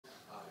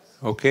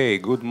Okay,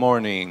 good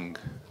morning,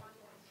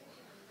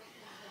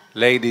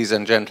 ladies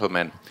and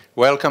gentlemen.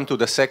 Welcome to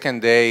the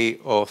second day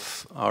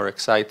of our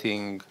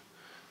exciting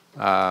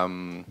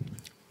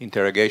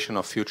interrogation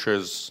of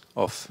histories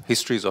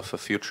of a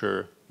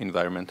future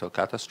environmental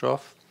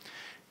catastrophe.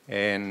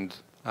 And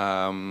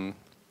I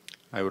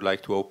would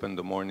like to open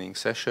the morning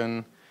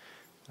session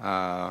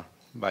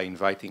by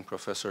inviting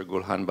Professor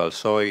Gulhan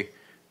Balsoy,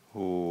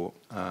 who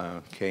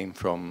came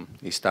from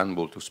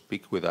Istanbul to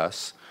speak with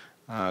us.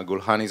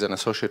 Gulhan is an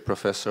associate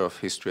professor of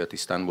history at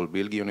Istanbul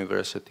Bilgi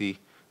University,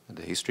 at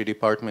the history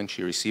department.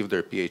 She received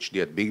her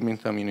PhD at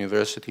Binghamton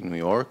University, New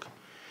York.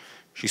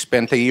 She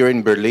spent a year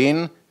in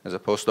Berlin as a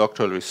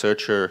postdoctoral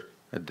researcher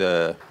at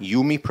the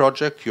UMI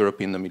project,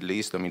 Europe in the Middle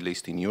East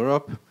in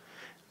Europe.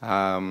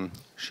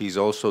 She's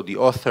also the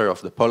author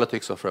of The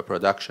Politics of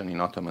Reproduction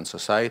in Ottoman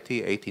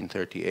Society,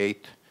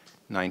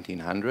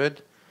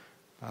 1838-1900,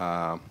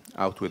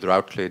 out with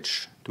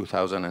Routledge,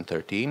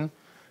 2013.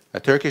 A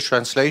Turkish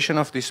translation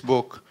of this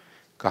book,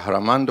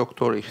 Kahraman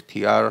Doktor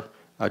İhtiyar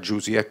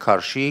Acuziye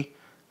Karshi,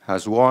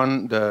 has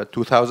won the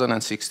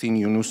 2016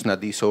 Yunus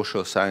Nadi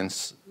Social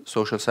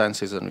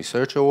Sciences and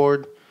Research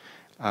Award.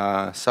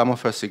 Some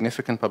of her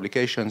significant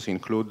publications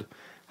include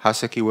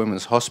Haseki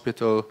Women's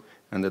Hospital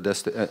and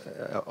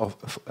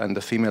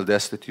the Female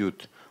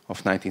Destitute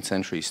of 19th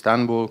Century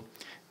Istanbul,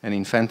 and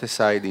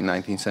Infanticide in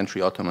 19th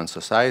Century Ottoman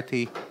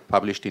Society,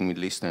 published in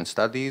Middle Eastern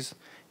Studies,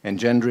 and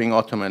Gendering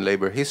Ottoman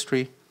Labor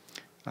History,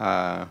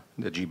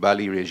 the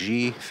Jibali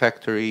Regie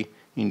Factory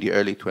in the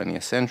early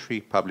 20th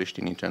century, published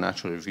in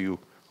International Review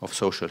of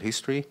Social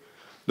History.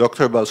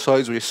 Dr.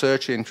 Balsoy's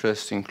research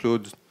interests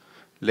include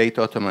late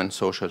Ottoman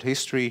social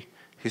history,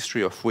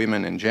 history of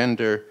women and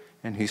gender,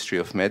 and history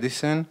of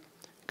medicine.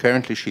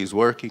 Currently, she is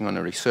working on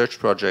a research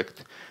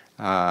project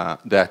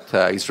that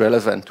is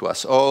relevant to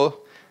us all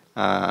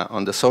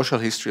on the social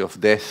history of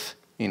death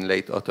in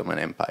late Ottoman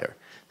Empire.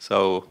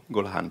 So,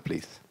 Gulhan,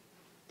 please.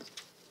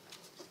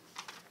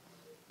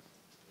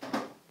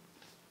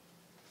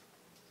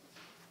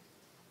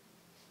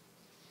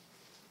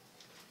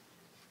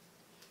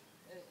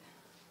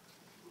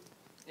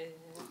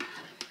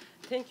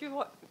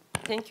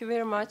 Thank you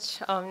very much,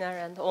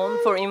 Avner and On,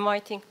 for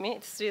inviting me.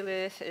 It's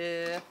really,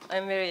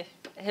 I'm very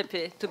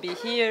happy to be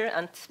here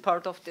and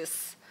part of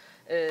this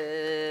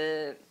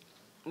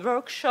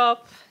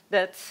workshop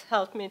that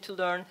helped me to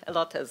learn a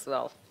lot as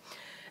well.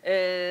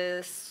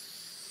 I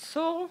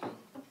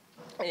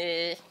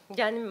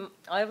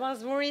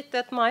was worried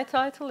that my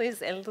title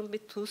is a little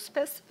bit too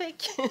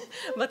specific,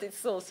 but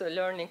it's also a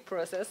learning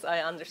process. I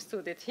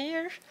understood it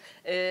here,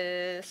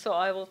 so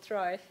I will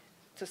try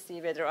to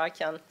see whether I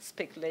can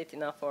speculate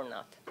enough or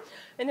not.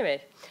 Anyway,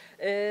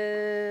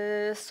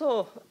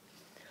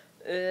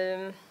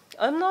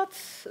 I'm not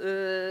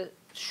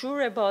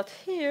sure about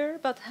here,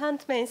 but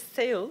Handmaid's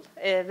Tale,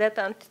 a web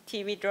and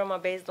TV drama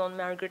based on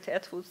Margaret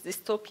Atwood's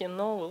dystopian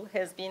novel,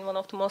 has been one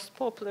of the most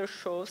popular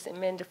shows in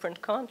many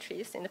different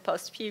countries in the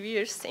past few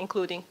years,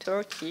 including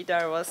Turkey.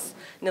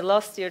 In the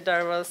last year,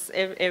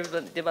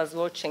 everybody was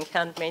watching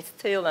Handmaid's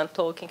Tale and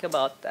talking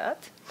about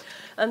that.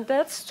 And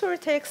that story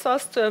takes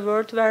us to a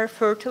world where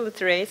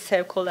fertility rates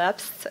have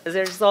collapsed as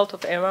a result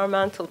of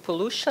environmental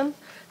pollution,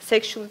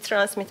 sexually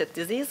transmitted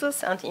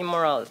diseases, and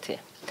immorality.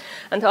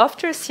 And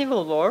after a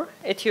civil war,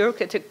 a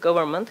theocratic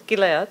government,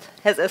 Gilead,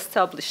 has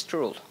established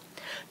rule.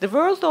 The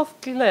world of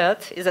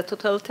Gilead is a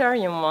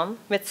totalitarian one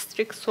with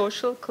strict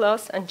social,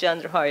 class, and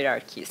gender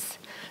hierarchies.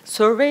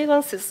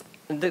 Surveillance is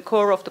the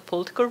core of the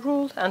political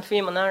rule, and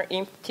women are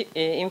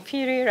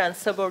inferior and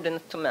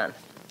subordinate to men.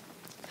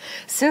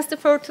 Since the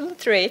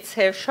fertility rates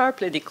have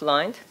sharply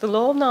declined, the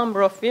low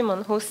number of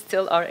women who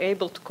still are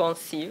able to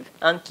conceive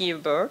and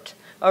give birth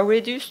are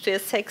reduced to a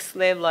sex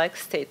slave-like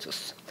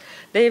status.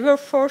 They were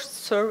forced to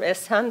serve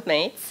as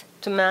handmaids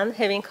to men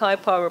having high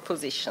power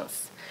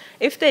positions.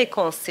 If they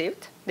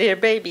conceived, their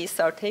babies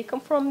are taken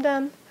from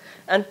them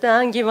and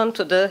then given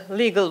to the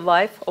legal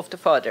wife of the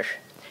father.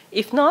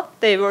 If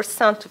not, they were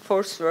sent to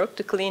forced work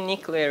to clean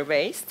nuclear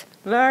waste,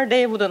 where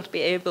they wouldn't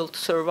be able to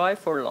survive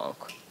for long.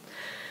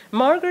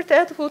 Margaret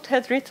Atwood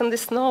had written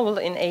this novel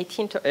in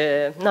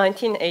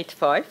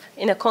 1985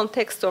 in a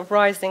context of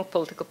rising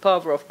political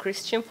power of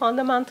Christian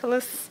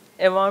fundamentalists,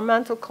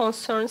 environmental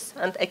concerns,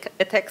 and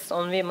attacks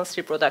on women's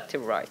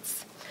reproductive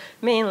rights,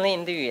 mainly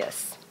in the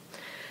US.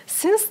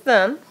 Since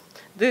then,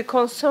 the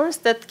concerns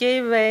that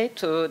gave way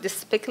to this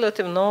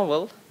speculative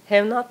novel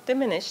have not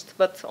diminished,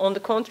 but on the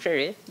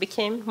contrary,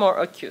 became more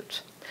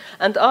acute.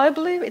 And I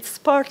believe it's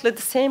partly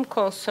the same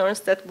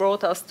concerns that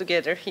brought us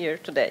together here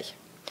today.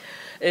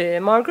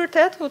 Margaret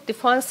Atwood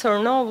defines her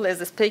novel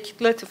as a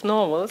speculative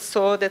novel,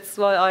 so that's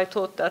why I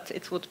thought that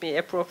it would be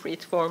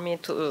appropriate for me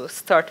to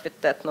start with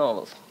that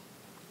novel.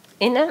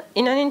 In an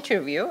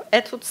interview,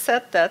 Atwood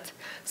said that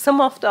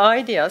some of the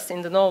ideas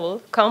in the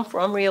novel come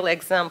from real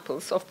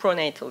examples of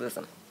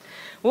pronatalism.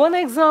 One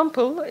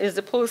example is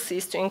the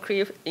policies to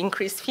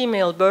increase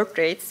female birth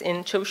rates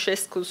in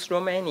Ceausescu's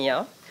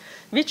Romania,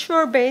 which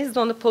were based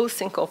on the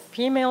policing of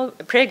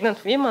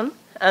pregnant women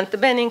and the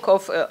banning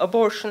of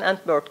abortion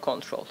and birth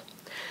control.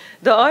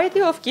 The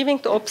idea of giving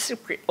the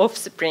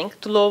offspring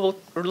to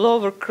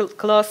lower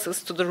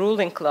classes to the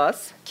ruling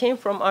class came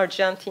from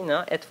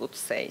Argentina, Atwood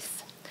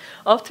says.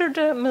 After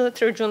the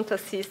military junta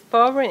seized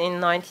power in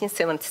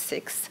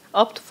 1976,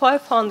 up to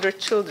 500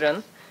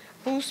 children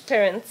whose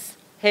parents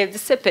have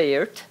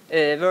disappeared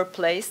were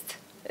placed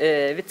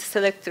with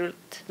selected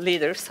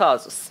leaders'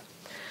 houses.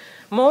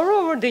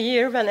 Moreover, the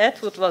year when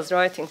Atwood was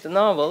writing the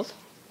novel,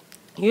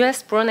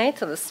 US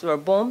pronatalists were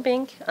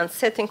bombing and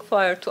setting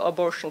fire to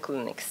abortion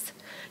clinics.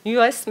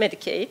 US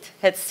Medicaid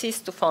had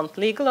ceased to fund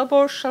legal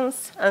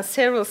abortions, and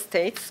several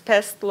states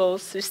passed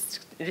laws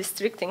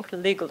restricting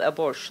legal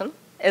abortion,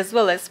 as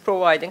well as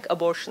providing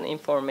abortion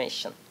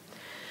information.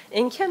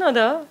 In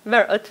Canada,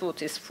 where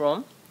Atwood is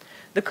from,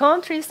 the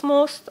country's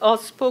most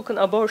outspoken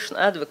abortion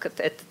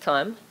advocate at the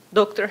time,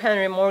 Dr.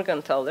 Henry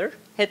Morgentaler,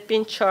 had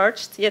been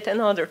charged yet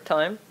another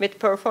time with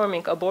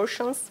performing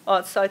abortions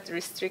outside the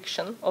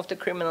restriction of the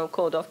Criminal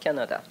Code of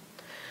Canada.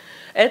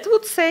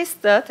 Atwood says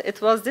that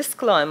it was this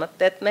climate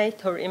that made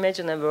her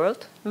imagine a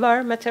world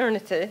where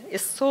maternity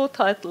is so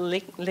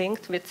tightly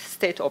linked with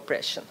state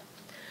oppression.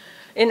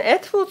 In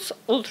Atwood's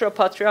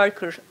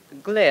ultra-patriarchal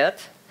Gilead,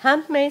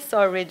 handmaids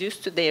are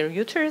reduced to their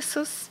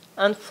uteruses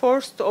and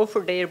forced to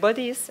offer their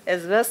bodies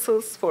as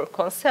vessels for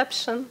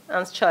conception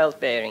and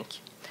childbearing.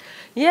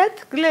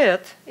 Yet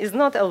Gilead is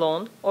not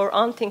alone or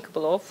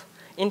unthinkable of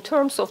in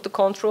terms of the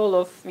control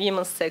of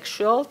women's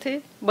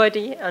sexuality,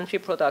 body, and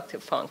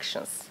reproductive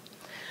functions.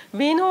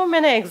 We know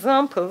many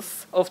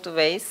examples of the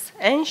ways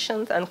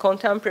ancient and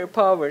contemporary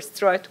powers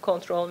try to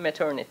control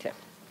maternity.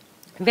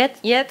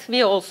 Yet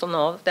we also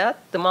know that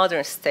the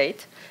modern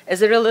state,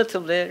 as a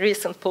relatively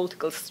recent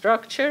political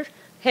structure,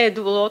 had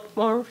developed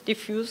more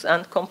diffuse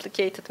and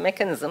complicated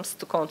mechanisms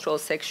to control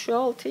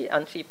sexuality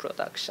and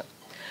reproduction.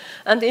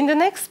 And in the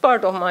next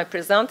part of my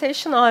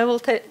presentation, I will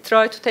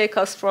try to take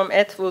us from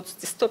Atwood's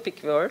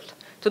dystopic world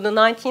to the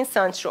 19th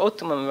century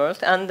Ottoman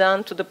world and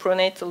then to the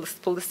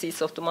pronatalist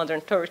policies of the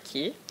modern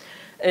Turkey,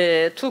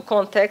 two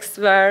contexts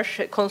where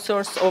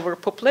concerns over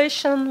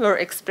population were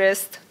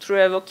expressed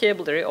through a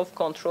vocabulary of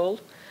control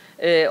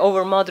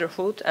over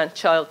motherhood and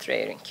child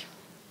rearing.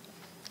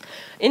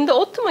 In the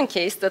Ottoman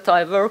case that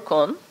I work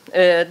on,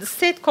 the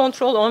state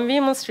control on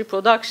women's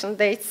reproduction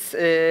dates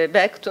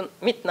back to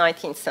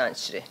mid-19th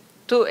century,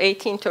 to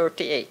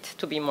 1838,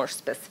 to be more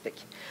specific.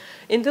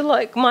 In the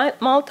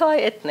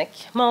multi-ethnic,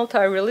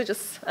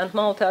 multi-religious, and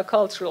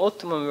multicultural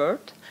Ottoman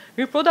world,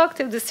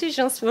 reproductive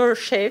decisions were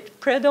shaped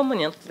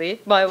predominantly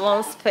by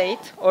one's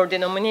faith or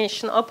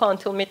denomination up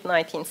until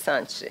mid-19th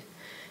century.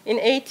 In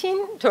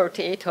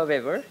 1838,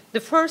 however, the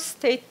first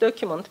state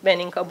document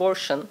banning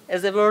abortion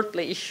as a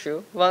worldly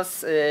issue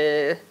was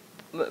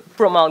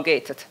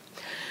promulgated.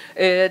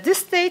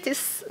 This date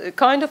is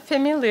kind of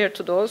familiar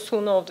to those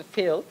who know the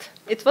field.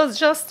 It was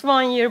just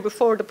 1 year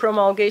before the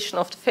promulgation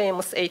of the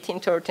famous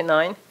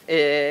 1839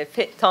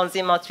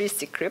 Tanzimat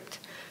Rescript,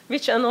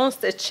 which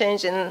announced a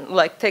change in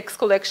tax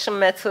collection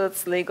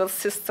methods, legal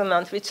system,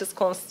 and which is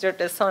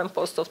considered a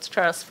signpost of the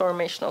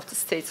transformation of the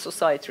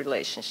state-society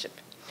relationship.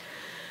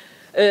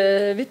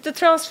 With the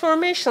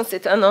transformations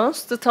it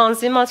announced, the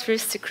Tanzimat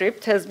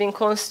Rescript has been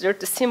considered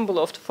the symbol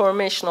of the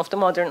formation of the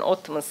modern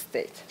Ottoman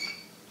state.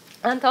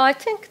 And I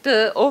think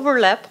the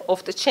overlap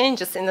of the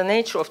changes in the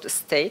nature of the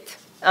state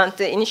and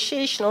the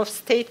initiation of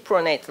state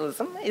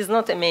pronatalism is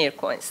not a mere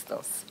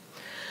coincidence.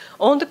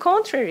 On the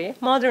contrary,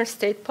 modern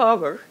state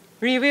power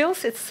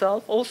reveals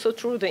itself also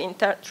through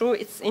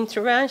its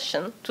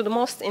intervention to the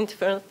most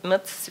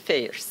intimate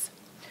spheres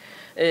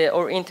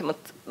or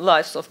intimate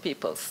lives of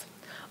peoples.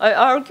 I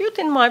argued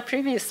in my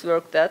previous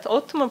work that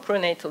Ottoman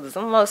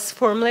pronatalism was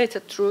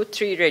formulated through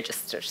three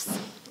registers: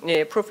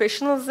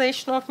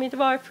 professionalization of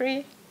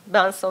midwifery,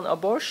 bans on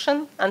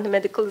abortion, and the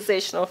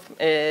medicalization of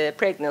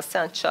pregnancy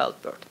and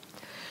childbirth.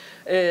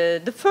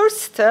 The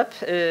first step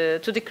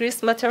to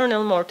decrease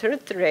maternal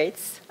mortality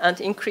rates and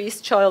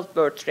increase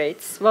childbirth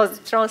rates was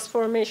the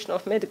transformation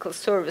of medical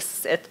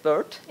services at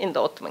birth in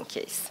the Ottoman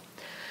case.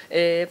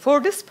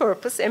 For this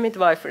purpose, a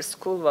midwifery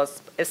school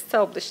was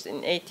established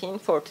in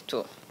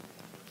 1842.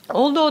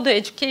 Although the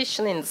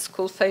education in the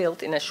school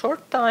failed in a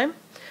short time,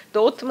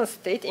 the Ottoman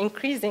state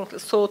increasingly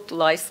sought to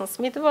license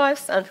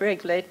midwives and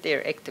regulate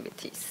their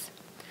activities.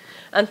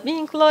 And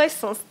being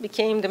licensed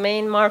became the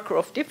main marker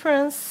of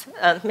difference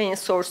and main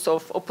source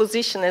of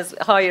opposition as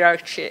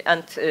hierarchy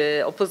and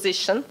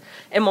opposition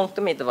among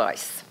the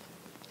midwives.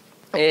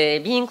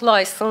 Being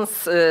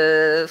licensed,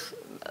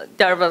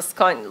 there was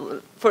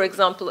for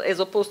example, as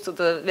opposed to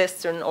the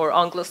Western or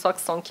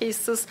Anglo-Saxon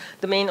cases,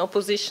 the main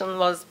opposition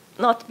was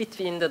not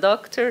between the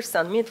doctors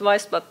and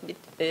midwives, but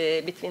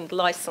between the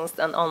licensed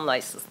and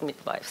unlicensed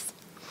midwives.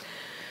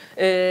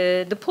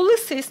 The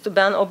policies to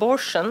ban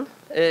abortion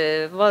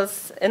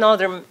was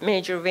another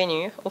major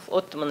venue of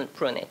Ottoman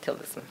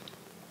pronatalism.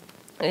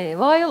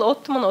 While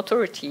Ottoman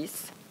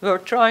authorities were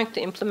trying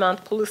to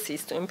implement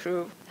policies to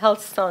improve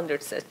health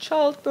standards at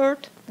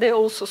childbirth, they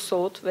also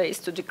sought ways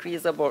to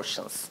decrease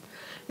abortions,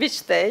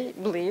 which they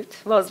believed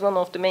was one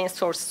of the main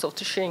sources of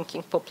the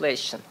shrinking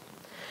population.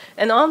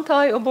 An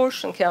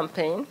anti-abortion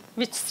campaign,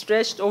 which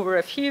stretched over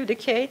a few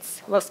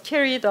decades, was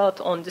carried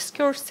out on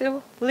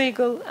discursive,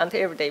 legal, and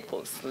everyday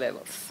policy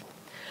levels.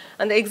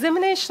 And the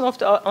examination of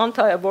the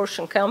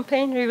anti-abortion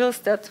campaign reveals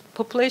that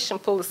population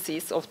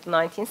policies of the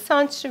 19th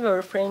century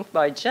were framed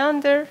by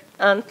gender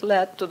and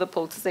led to the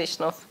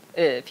politicization of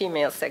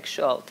female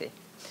sexuality.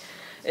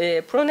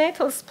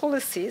 Pronatalist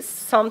policies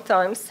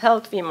sometimes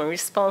held women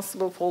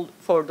responsible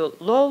for the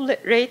low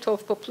rate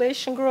of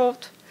population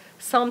growth,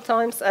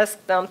 sometimes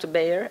asked them to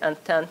bear and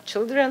tend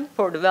children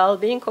for the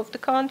well-being of the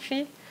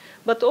country,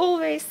 but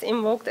always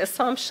invoked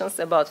assumptions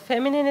about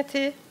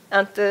femininity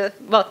and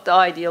what the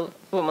ideal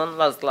woman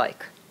was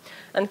like.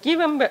 And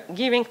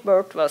giving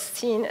birth was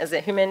seen as a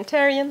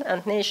humanitarian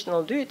and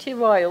national duty,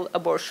 while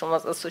abortion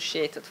was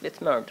associated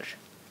with murder.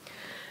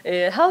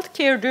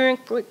 Healthcare during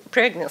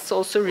pregnancy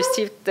also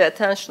received the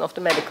attention of the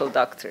medical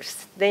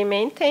doctors. They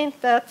maintained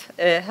that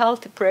a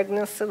healthy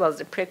pregnancy was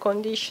the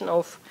precondition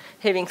of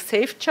having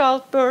safe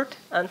childbirth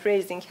and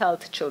raising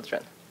healthy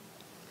children.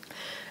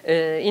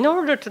 In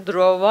order to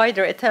draw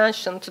wider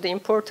attention to the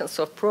importance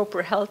of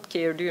proper health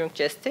care during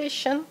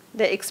gestation,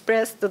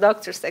 the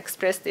doctors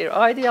expressed their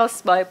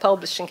ideas by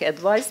publishing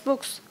advice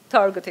books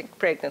targeting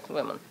pregnant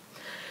women.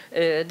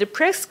 The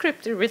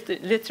prescriptive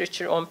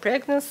literature on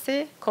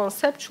pregnancy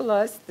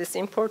conceptualized this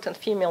important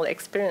female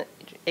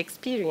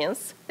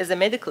experience as a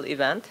medical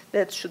event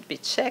that should be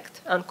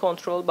checked and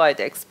controlled by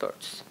the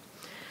experts.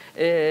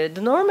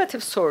 The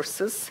normative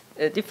sources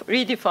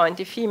redefined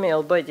the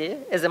female body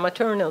as a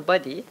maternal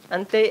body,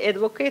 and they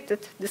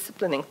advocated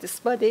disciplining this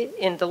body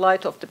in the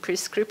light of the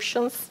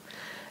prescriptions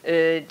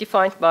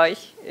defined by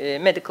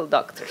medical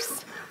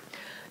doctors.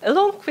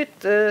 Along with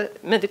the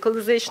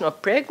medicalization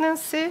of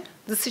pregnancy,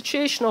 the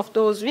situation of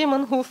those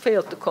women who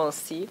failed to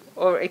conceive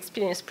or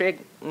experience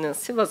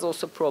pregnancy was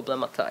also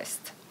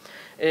problematized.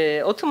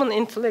 Ottoman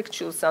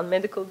intellectuals and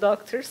medical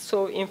doctors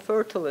saw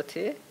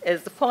infertility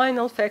as the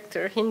final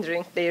factor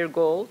hindering their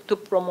goal to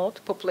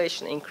promote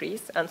population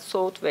increase and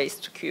sought ways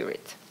to cure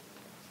it.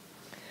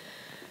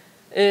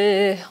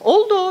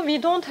 Although we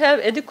don't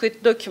have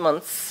adequate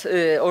documents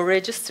or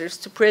registers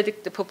to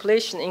predict the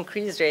population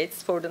increase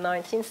rates for the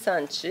 19th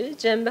century,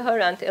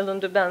 Cembehar and Ellen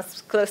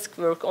Duben's classic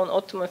work on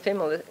Ottoman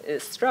family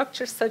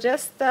structure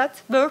suggests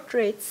that birth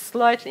rates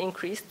slightly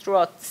increased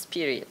throughout this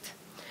period.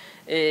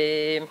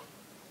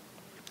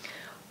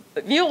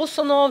 We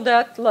also know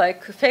that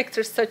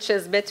factors such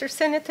as better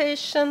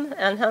sanitation,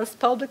 enhanced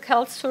public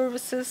health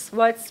services,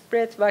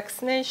 widespread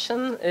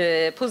vaccination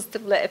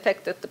positively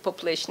affected the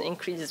population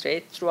increase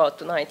rate throughout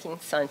the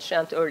 19th century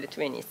and early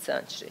 20th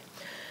century.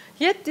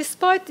 Yet,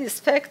 despite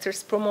these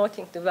factors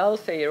promoting the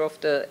welfare of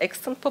the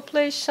extant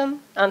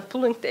population and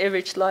pulling the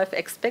average life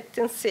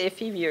expectancy a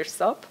few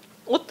years up,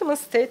 Ottoman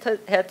state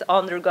had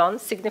undergone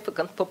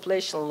significant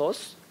population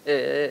loss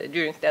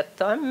during that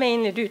time,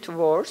 mainly due to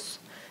wars,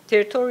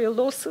 territorial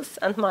losses,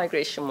 and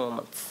migration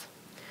movements.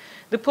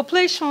 The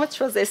population, which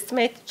was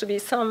estimated to be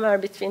somewhere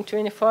between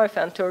 25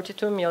 and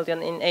 32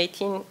 million in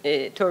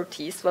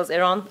 1830s, was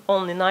around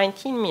only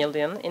 19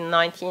 million in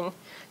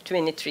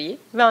 1923,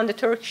 when the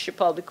Turkish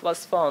Republic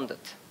was founded.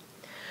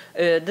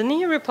 The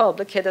new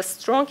republic had a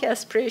strong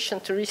aspiration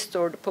to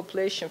restore the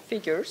population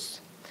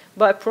figures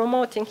by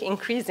promoting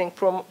increasing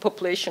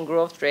population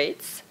growth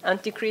rates and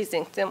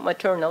decreasing the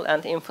maternal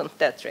and infant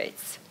death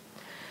rates.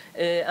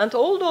 And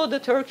although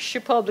the Turkish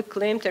Republic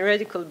claimed a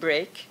radical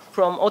break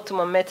from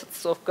Ottoman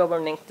methods of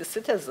governing the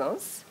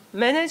citizens,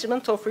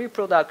 management of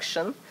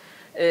reproduction,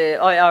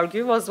 I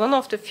argue, was one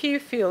of the few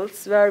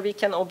fields where we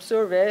can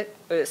observe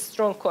a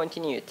strong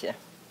continuity.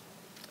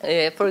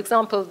 For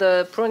example,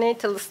 the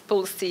pronatalist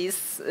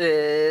policies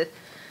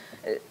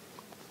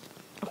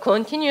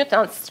continued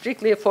and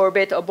strictly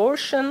forbade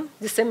abortion,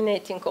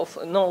 disseminating of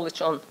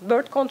knowledge on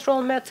birth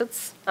control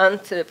methods, and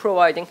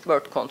providing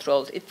birth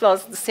control. It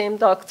was the same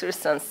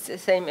doctors and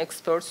same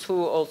experts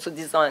who also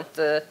designed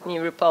the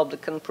new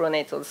Republican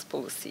pronatalist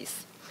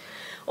policies.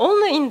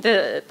 Only in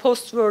the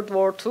post-World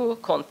War II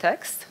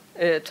context,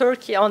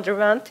 Turkey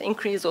underwent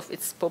increase of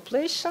its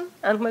population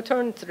and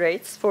maternity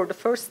rates for the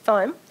first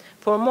time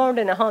for more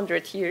than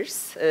 100 years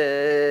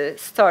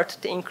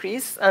started to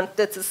increase, and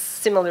that is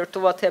similar to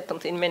what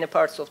happened in many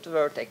parts of the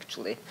world,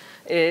 actually.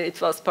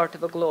 It was part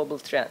of a global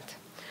trend.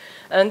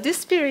 And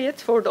this period,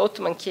 for the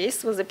Ottoman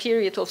case, was a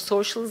period of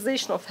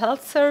socialization of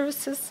health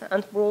services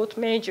and brought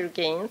major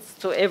gains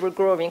to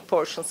ever-growing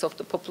portions of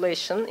the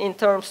population in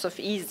terms of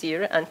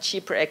easier and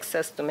cheaper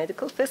access to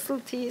medical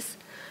facilities,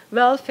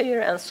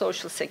 welfare, and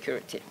social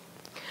security.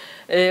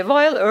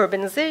 While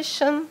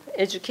urbanization,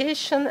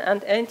 education,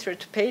 and entry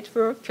to paid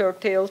work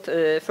curtailed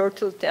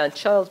fertility and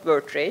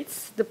childbirth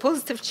rates, the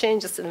positive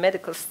changes in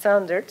medical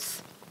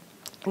standards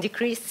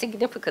decreased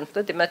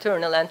significantly the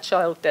maternal and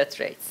child death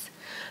rates.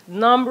 The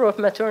number of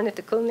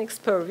maternity clinics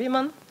per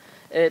woman,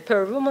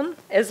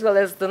 as well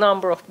as the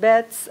number of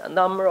beds and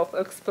number of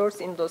experts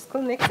in those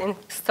clinics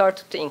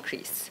started to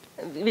increase,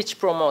 which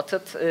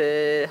promoted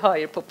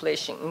higher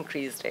population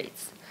increase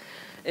rates.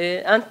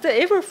 And the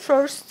ever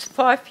first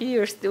 5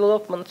 years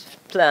development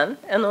plan,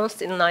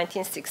 announced in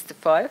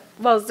 1965,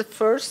 was the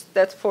first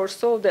that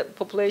foresaw that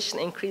population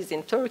increase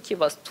in Turkey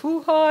was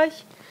too high,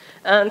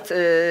 and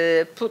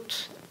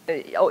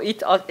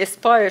it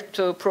aspired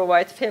to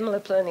provide family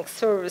planning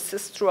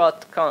services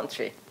throughout the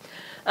country.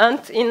 And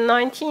in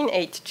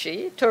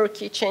 1983,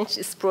 Turkey changed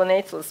its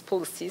pronatalist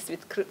policies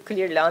with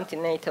clearly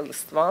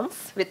antinatalist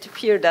ones, with the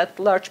fear that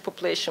large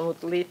population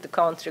would lead the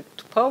country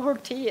to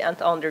poverty and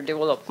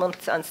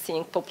underdevelopment, and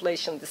seeing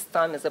population this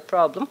time as a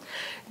problem.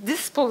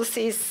 This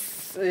policy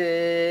is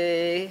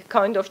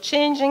kind of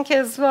changing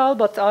as well,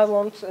 but I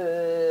won't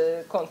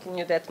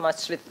continue that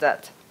much with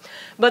that.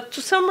 But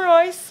to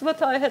summarize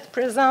what I had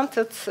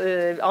presented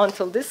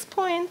until this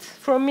point,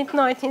 from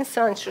mid-19th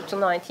century to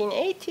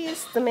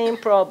 1980s, the main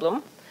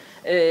problem,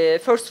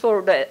 first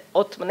for the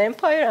Ottoman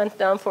Empire and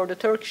then for the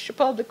Turkish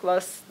Republic,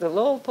 was the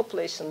low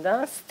population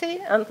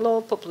density and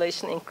low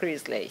population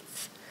increase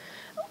rates.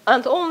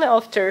 And only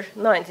after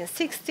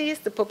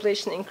 1960s, the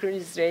population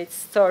increase rates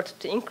started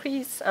to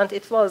increase, and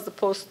it was the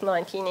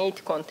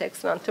post-1980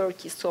 context when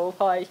Turkey saw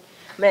high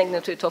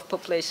magnitude of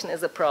population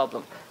as a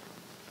problem.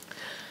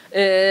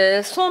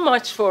 So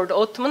much for the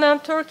Ottoman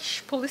and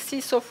Turkish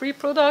policies of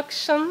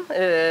reproduction.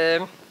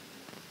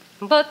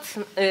 But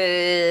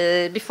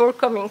before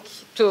coming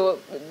to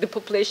the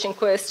population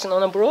question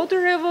on a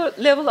broader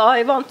level,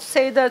 I want to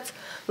say that,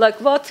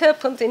 like, what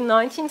happened in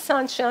 19th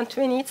century and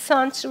 20th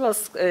century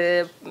was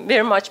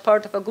very much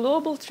part of a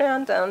global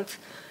trend, and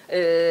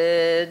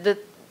the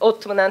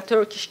Ottoman and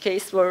Turkish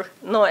case were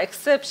no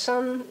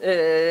exception.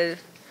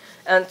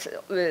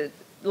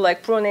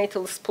 Like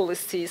pronatalist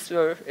policies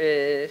were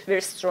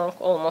very strong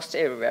almost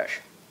everywhere.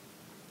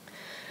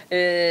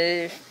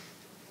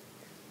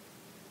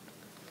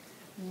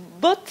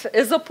 But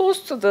as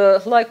opposed to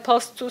the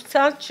past 2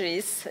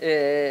 centuries,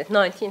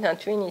 19th and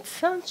 20th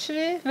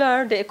century,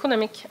 where the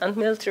economic and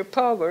military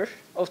power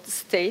of the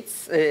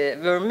states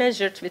were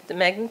measured with the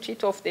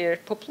magnitude of their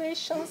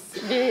populations,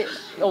 we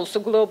also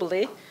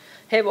globally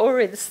have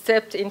already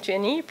stepped into a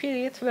new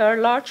period where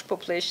large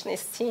population is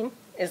seen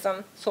as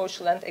a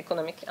social and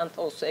economic and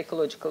also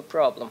ecological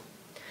problem.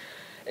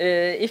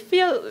 If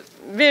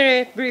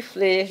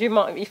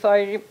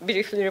I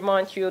briefly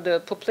remind you the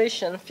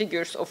population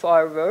figures of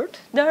our world,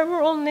 there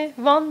were only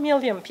 1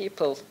 million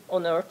people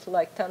on Earth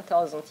like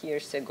 10,000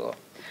 years ago.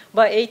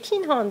 By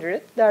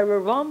 1800, there were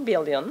 1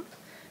 billion,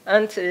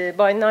 and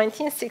by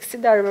 1960,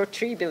 there were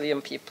 3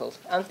 billion people,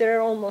 and there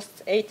are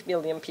almost 8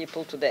 billion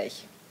people today,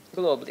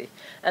 globally.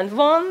 And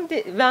when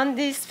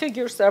these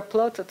figures are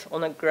plotted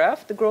on a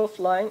graph, the growth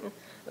line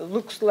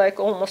looks like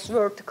almost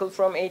vertical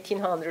from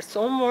 1800s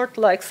onward,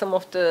 like some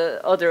of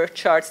the other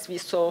charts we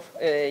saw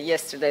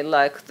yesterday,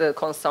 like the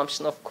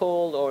consumption of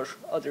coal or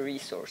other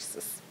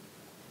resources.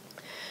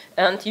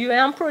 And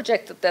UN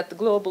projected that the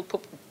global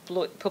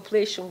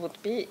population would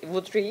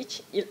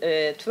reach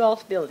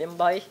 12 billion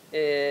by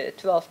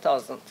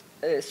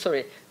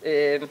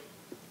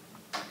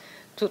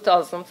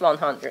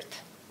 2100.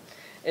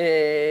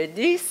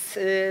 These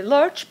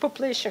large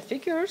population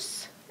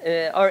figures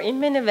are in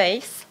many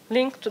ways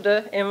linked to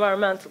the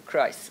environmental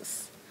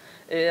crisis.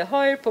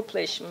 Higher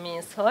population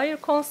means higher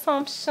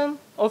consumption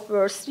of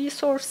worse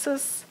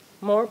resources,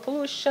 more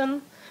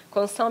pollution,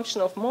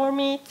 consumption of more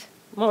meat,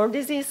 more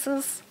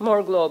diseases,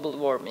 more global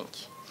warming.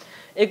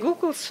 A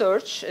Google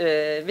search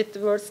with the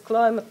words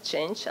climate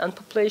change and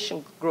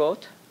population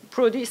growth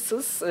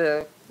produces,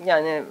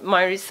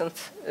 my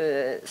recent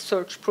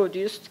search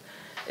produced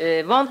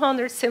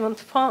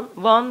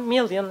 171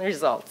 million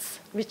results,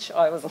 which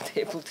I wasn't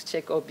able to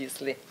check,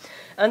 obviously.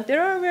 And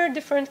there are very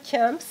different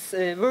camps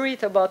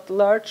worried about the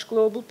large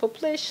global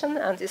population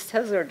and its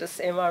hazardous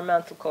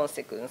environmental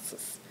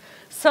consequences.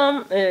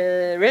 Some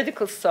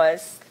radical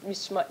sides,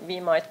 which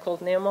we might call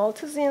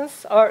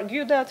neo-Malthusians,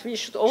 argue that we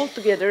should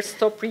altogether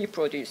stop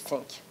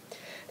reproducing.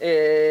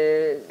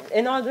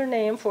 Another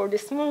name for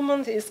this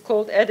movement is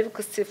called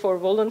Advocacy for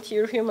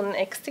Volunteer Human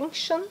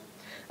Extinction.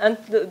 And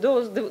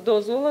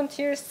those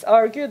volunteers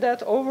argue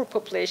that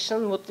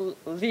overpopulation would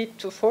lead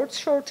to food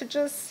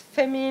shortages,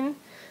 famine,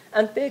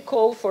 and they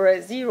call for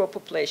a zero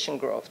population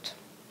growth.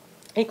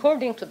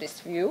 According to this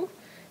view,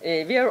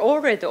 we are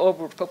already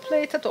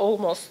overpopulated,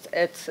 almost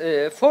at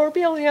 4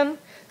 billion,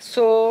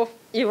 so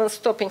even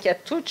stopping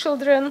at 2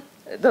 children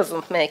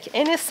doesn't make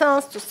any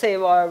sense to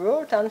save our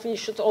world, and we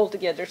should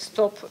altogether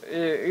stop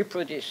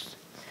reproduce.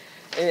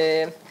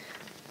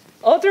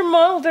 Other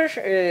milder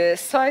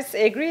sides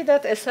agree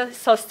that a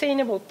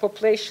sustainable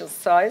population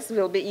size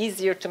will be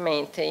easier to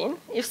maintain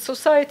if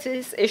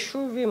societies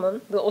assure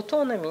women the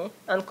autonomy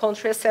and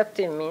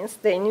contraceptive means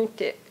they need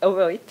to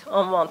avoid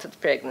unwanted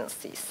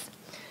pregnancies.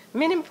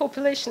 Many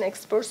population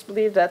experts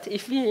believe that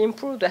if we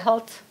improve the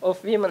health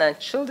of women and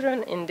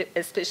children in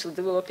especially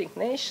developing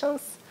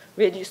nations,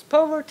 reduce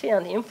poverty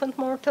and infant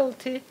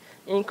mortality,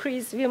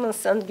 increase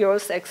women's and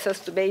girls' access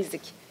to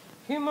basic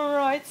human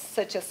rights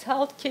such as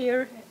health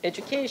care,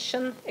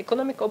 education,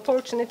 economic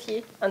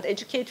opportunity, and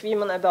educate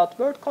women about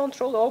birth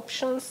control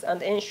options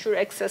and ensure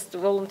access to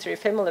voluntary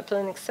family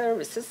planning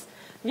services,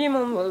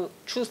 women will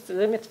choose to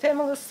limit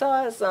family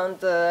size, and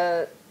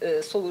the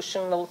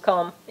solution will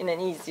come in an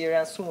easier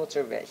and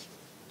smoother way.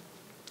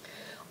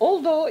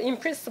 Although, in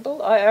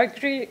principle, I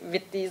agree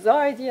with these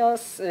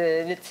ideas,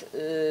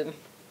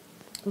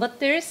 but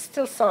there is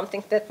still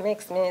something that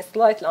makes me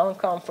slightly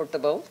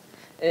uncomfortable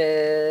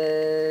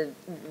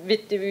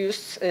with the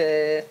views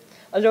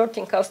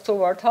alerting us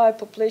toward high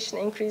population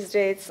increase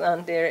rates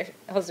and their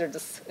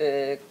hazardous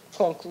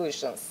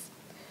conclusions.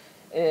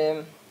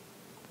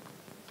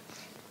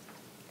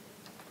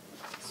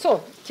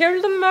 So,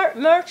 Carolyn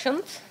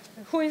Merchant,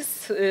 who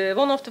is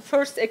one of the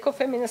first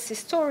ecofeminist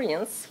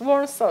historians,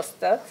 warns us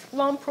that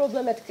one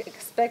problematic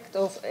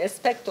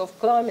aspect of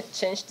climate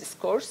change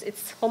discourse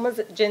is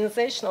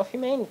homogenization of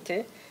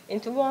humanity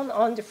into one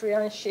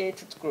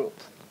undifferentiated group.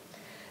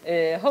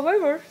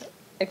 However,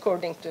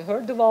 according to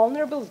her, the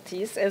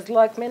vulnerabilities, as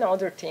like many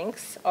other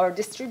things, are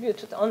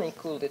distributed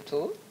unequally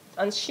too,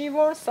 and she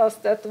warns us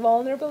that the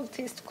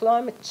vulnerabilities to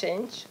climate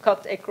change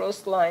cut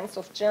across lines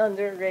of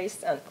gender,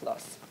 race, and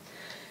class.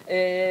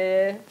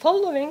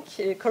 Following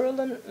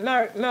Carolyn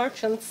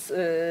Merchant's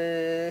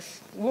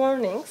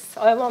warnings,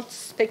 I want to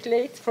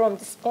speculate from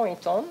this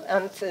point on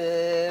and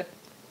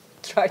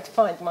try to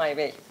find my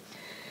way.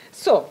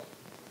 So,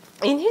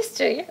 in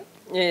history,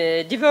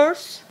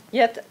 diverse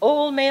yet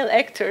all male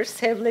actors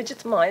have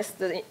legitimized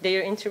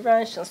their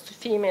interventions to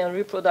female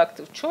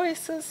reproductive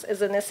choices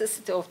as a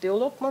necessity of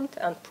development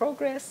and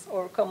progress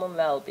or common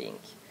well-being.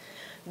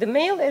 The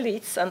male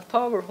elites and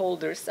power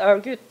holders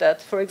argued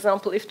that, for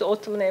example, if the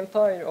Ottoman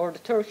Empire or the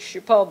Turkish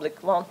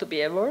Republic want to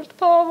be a world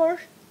power,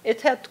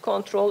 it had to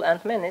control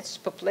and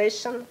manage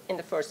population in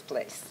the first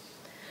place.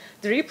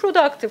 The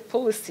reproductive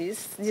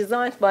policies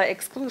designed by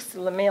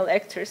exclusively male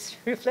actors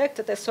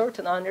reflected a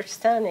certain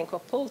understanding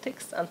of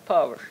politics and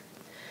power.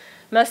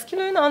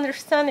 Masculine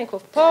understanding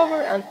of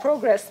power and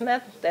progress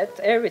meant that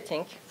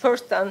everything,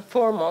 first and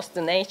foremost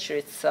the nature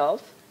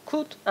itself,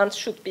 could and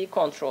should be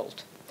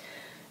controlled.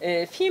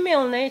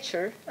 Female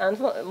nature, and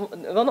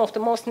one of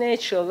the most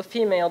natural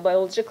female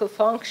biological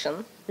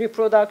function,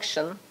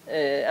 reproduction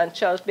and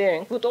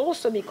childbearing, would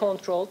also be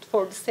controlled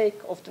for the sake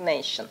of the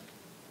nation.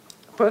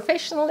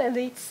 Professional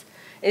elites,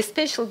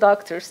 especially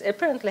doctors,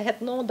 apparently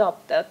had no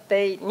doubt that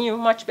they knew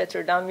much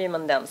better than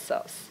women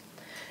themselves.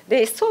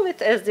 They saw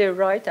it as their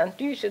right and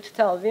duty to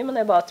tell women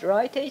about the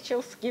right age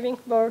of giving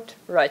birth,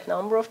 right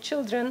number of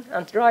children,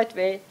 and the right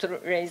way to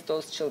raise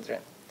those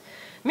children.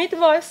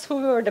 Midwives,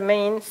 who were the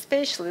main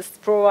specialists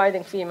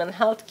providing women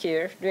health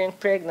care during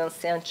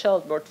pregnancy and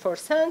childbirth for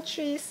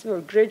centuries,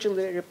 were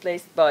gradually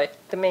replaced by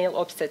the male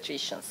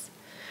obstetricians.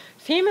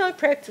 Female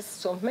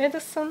practices of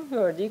medicine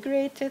were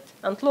degraded,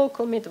 and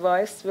local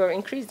midwives were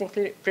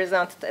increasingly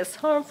presented as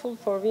harmful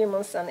for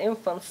women's and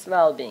infants'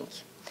 well-being.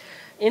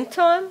 In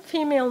time,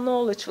 female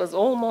knowledge was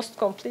almost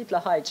completely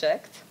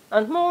hijacked,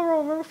 and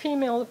moreover,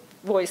 female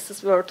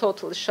voices were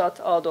totally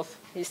shut out of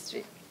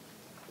history.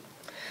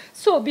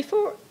 So,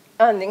 before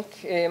ending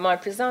my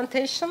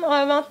presentation,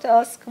 I want to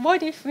ask,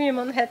 what if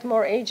women had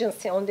more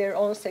agency on their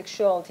own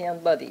sexuality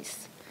and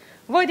bodies?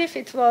 What if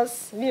it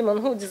was women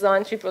who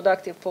designed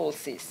reproductive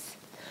policies?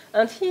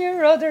 And here,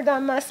 rather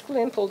than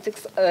masculine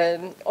politics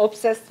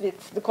obsessed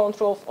with the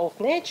control of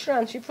nature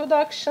and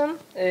reproduction,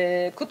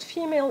 could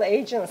female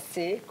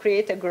agency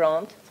create a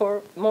ground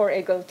for more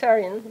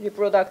egalitarian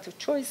reproductive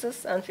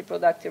choices and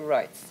reproductive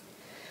rights?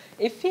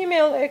 If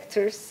female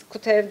actors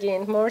could have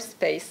gained more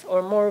space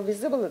or more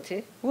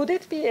visibility, would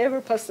it be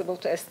ever possible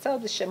to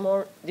establish a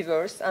more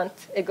diverse and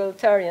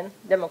egalitarian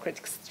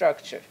democratic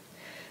structure?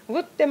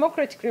 Would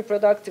democratic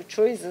reproductive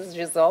choices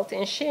result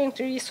in sharing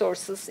the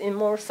resources in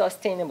more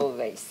sustainable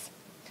ways?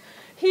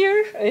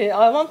 Here,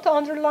 I want to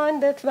underline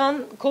that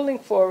when calling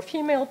for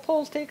female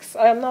politics,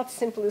 I am not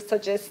simply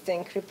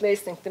suggesting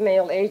replacing the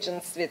male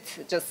agents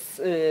with just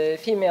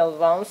female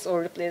ones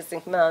or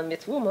replacing men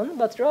with women,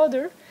 but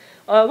rather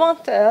I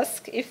want to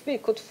ask if we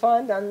could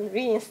find and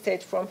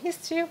reinstate from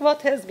history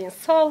what has been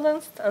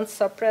silenced and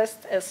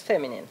suppressed as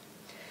feminine.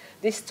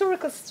 The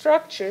historical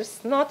structures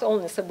not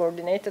only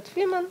subordinated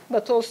women,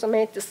 but also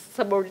made this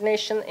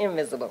subordination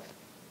invisible.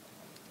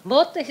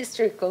 Both the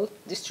historical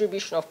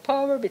distribution of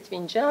power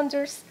between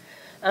genders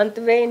and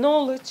the way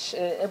knowledge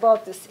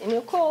about this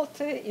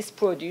inequality is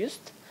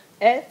produced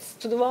adds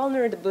to the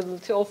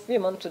vulnerability of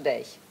women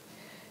today.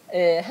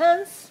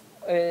 Hence,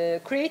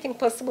 creating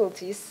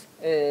possibilities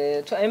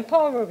to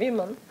empower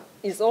women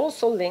is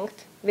also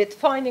linked with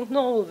finding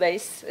novel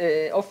ways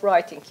of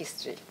writing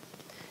history.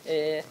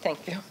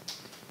 Thank you.